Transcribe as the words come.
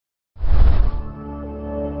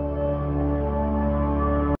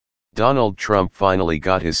Donald Trump finally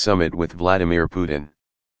got his summit with Vladimir Putin.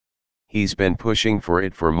 He's been pushing for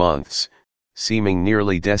it for months, seeming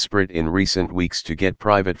nearly desperate in recent weeks to get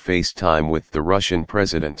private FaceTime with the Russian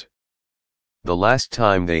president. The last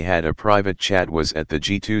time they had a private chat was at the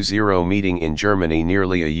G20 meeting in Germany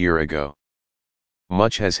nearly a year ago.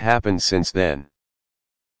 Much has happened since then.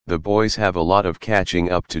 The boys have a lot of catching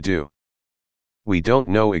up to do. We don't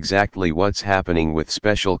know exactly what's happening with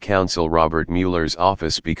Special Counsel Robert Mueller's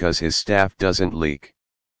office because his staff doesn't leak.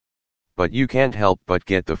 But you can't help but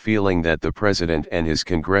get the feeling that the president and his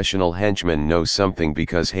congressional henchmen know something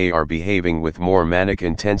because they are behaving with more manic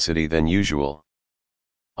intensity than usual.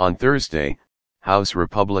 On Thursday, House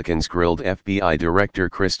Republicans grilled FBI Director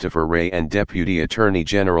Christopher Wray and Deputy Attorney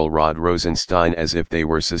General Rod Rosenstein as if they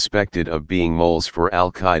were suspected of being moles for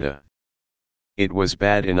Al-Qaeda. It was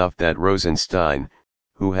bad enough that Rosenstein,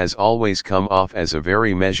 who has always come off as a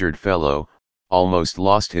very measured fellow, almost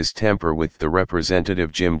lost his temper with the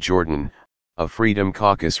Representative Jim Jordan, a Freedom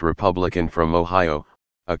Caucus Republican from Ohio,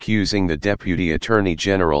 accusing the Deputy Attorney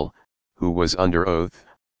General, who was under oath,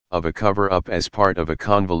 of a cover-up as part of a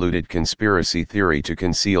convoluted conspiracy theory to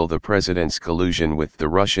conceal the president's collusion with the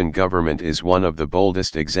Russian government is one of the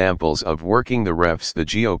boldest examples of working the refs the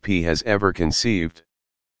GOP has ever conceived.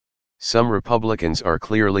 Some Republicans are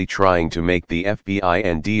clearly trying to make the FBI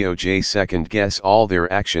and DOJ second-guess all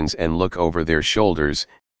their actions and look over their shoulders,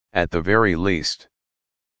 at the very least.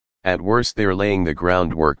 At worst, they're laying the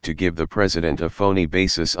groundwork to give the president a phony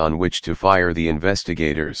basis on which to fire the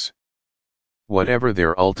investigators. Whatever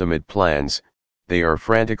their ultimate plans, they are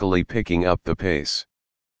frantically picking up the pace.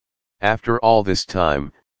 After all this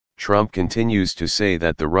time, Trump continues to say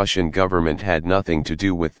that the Russian government had nothing to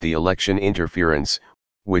do with the election interference,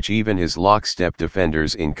 which even his lockstep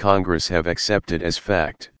defenders in Congress have accepted as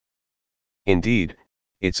fact. Indeed,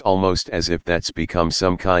 it's almost as if that's become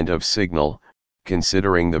some kind of signal,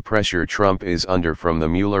 considering the pressure Trump is under from the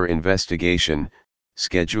Mueller investigation.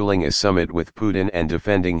 Scheduling a summit with Putin and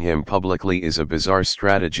defending him publicly is a bizarre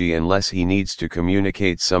strategy unless he needs to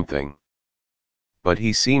communicate something. But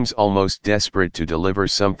he seems almost desperate to deliver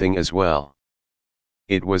something as well.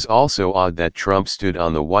 It was also odd that Trump stood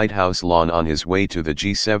on the White House lawn on his way to the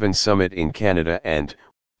G7 summit in Canada and,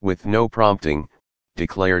 with no prompting,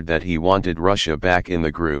 declared that he wanted Russia back in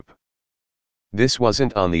the group. This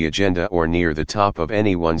wasn't on the agenda or near the top of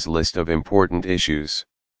anyone's list of important issues.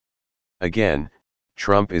 Again,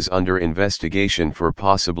 Trump is under investigation for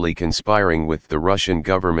possibly conspiring with the Russian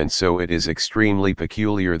government, so it is extremely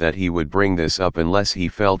peculiar that he would bring this up unless he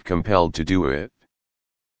felt compelled to do it.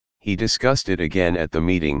 He discussed it again at the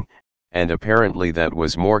meeting, and apparently that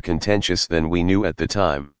was more contentious than we knew at the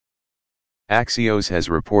time. Axios has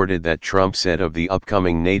reported that Trump said of the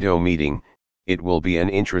upcoming NATO meeting, "It will be an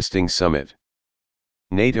interesting summit.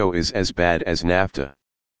 NATO is as bad as NAFTA.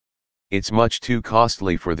 It's much too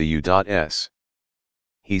costly for the U.S."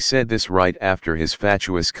 He said this right after his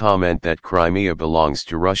fatuous comment that Crimea belongs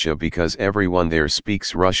to Russia because everyone there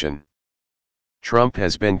speaks Russian. Trump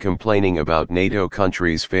has been complaining about NATO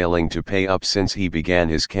countries failing to pay up since he began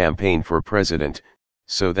his campaign for president,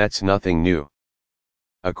 so that's nothing new.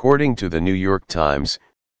 According to the New York Times,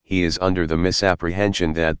 he is under the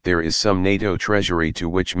misapprehension that there is some NATO treasury to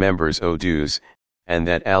which members owe dues, and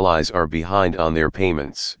that allies are behind on their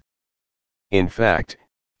payments. In fact,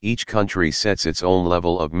 each country sets its own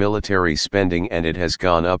level of military spending, and it has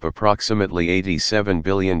gone up approximately $87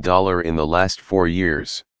 billion in the last 4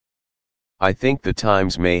 years. I think the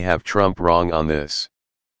Times may have Trump wrong on this.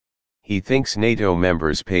 He thinks NATO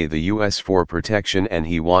members pay the US for protection and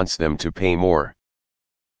he wants them to pay more.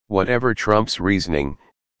 Whatever Trump's reasoning,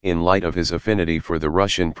 in light of his affinity for the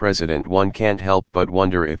Russian president, one can't help but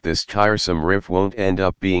wonder if this tiresome riff won't end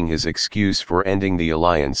up being his excuse for ending the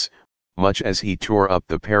alliance, much as he tore up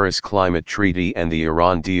the Paris Climate Treaty and the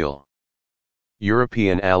Iran deal.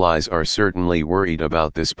 European allies are certainly worried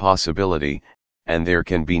about this possibility, and there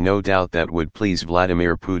can be no doubt that would please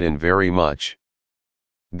Vladimir Putin very much.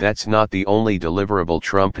 That's not the only deliverable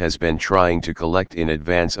Trump has been trying to collect in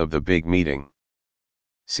advance of the big meeting.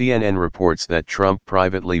 CNN reports that Trump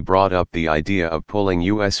privately brought up the idea of pulling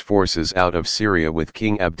U.S. forces out of Syria with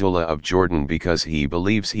King Abdullah of Jordan because he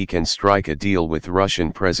believes he can strike a deal with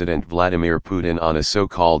Russian President Vladimir Putin on a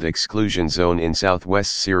so-called exclusion zone in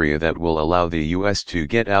southwest Syria that will allow the U.S. to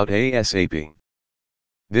get out ASAP.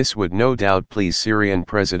 This would no doubt please Syrian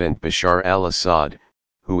President Bashar al-Assad,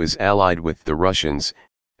 who is allied with the Russians,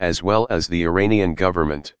 as well as the Iranian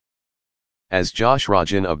government. As Josh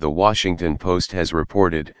Rajan of The Washington Post has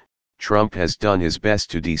reported, Trump has done his best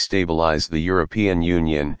to destabilize the European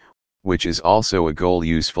Union, which is also a goal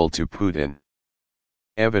useful to Putin.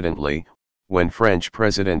 Evidently, when French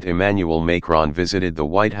President Emmanuel Macron visited the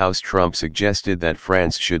White House, Trump suggested that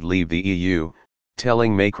France should leave the EU,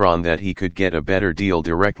 telling Macron that he could get a better deal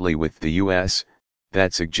directly with the US.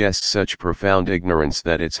 That suggests such profound ignorance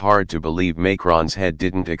that it's hard to believe Macron's head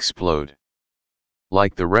didn't explode.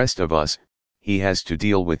 Like the rest of us, he has to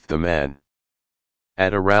deal with the man.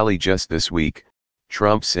 At a rally just this week,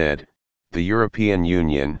 Trump said, "The European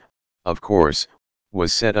Union, of course,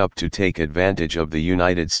 was set up to take advantage of the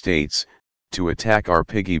United States, to attack our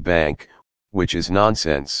piggy bank, which is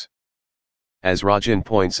nonsense." As Rajan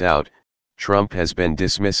points out, Trump has been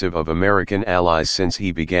dismissive of American allies since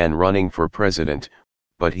he began running for president,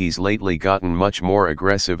 but he's lately gotten much more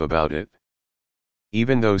aggressive about it.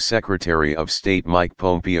 Even though Secretary of State Mike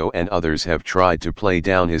Pompeo and others have tried to play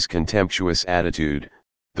down his contemptuous attitude,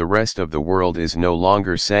 the rest of the world is no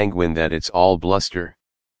longer sanguine that it's all bluster.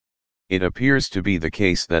 It appears to be the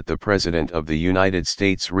case that the President of the United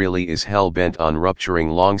States really is hell-bent on rupturing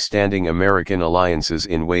long-standing American alliances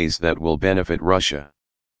in ways that will benefit Russia.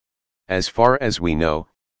 As far as we know,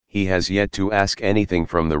 he has yet to ask anything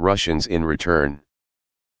from the Russians in return.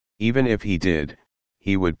 Even if he did,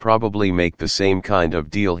 he would probably make the same kind of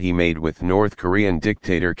deal he made with North Korean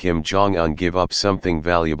dictator Kim Jong-un, give up something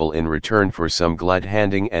valuable in return for some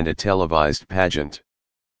glad-handing and a televised pageant.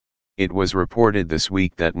 It was reported this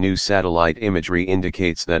week that new satellite imagery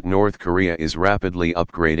indicates that North Korea is rapidly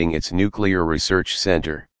upgrading its nuclear research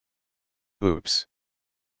center. Oops.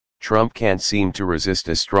 Trump can't seem to resist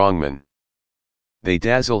a strongman. They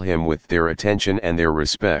dazzle him with their attention and their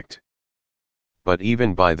respect. But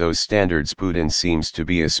even by those standards, Putin seems to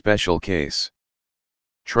be a special case.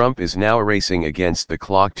 Trump is now racing against the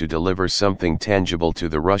clock to deliver something tangible to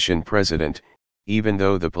the Russian president, even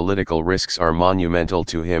though the political risks are monumental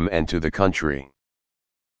to him and to the country.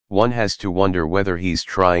 One has to wonder whether he's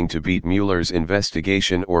trying to beat Mueller's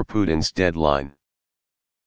investigation or Putin's deadline.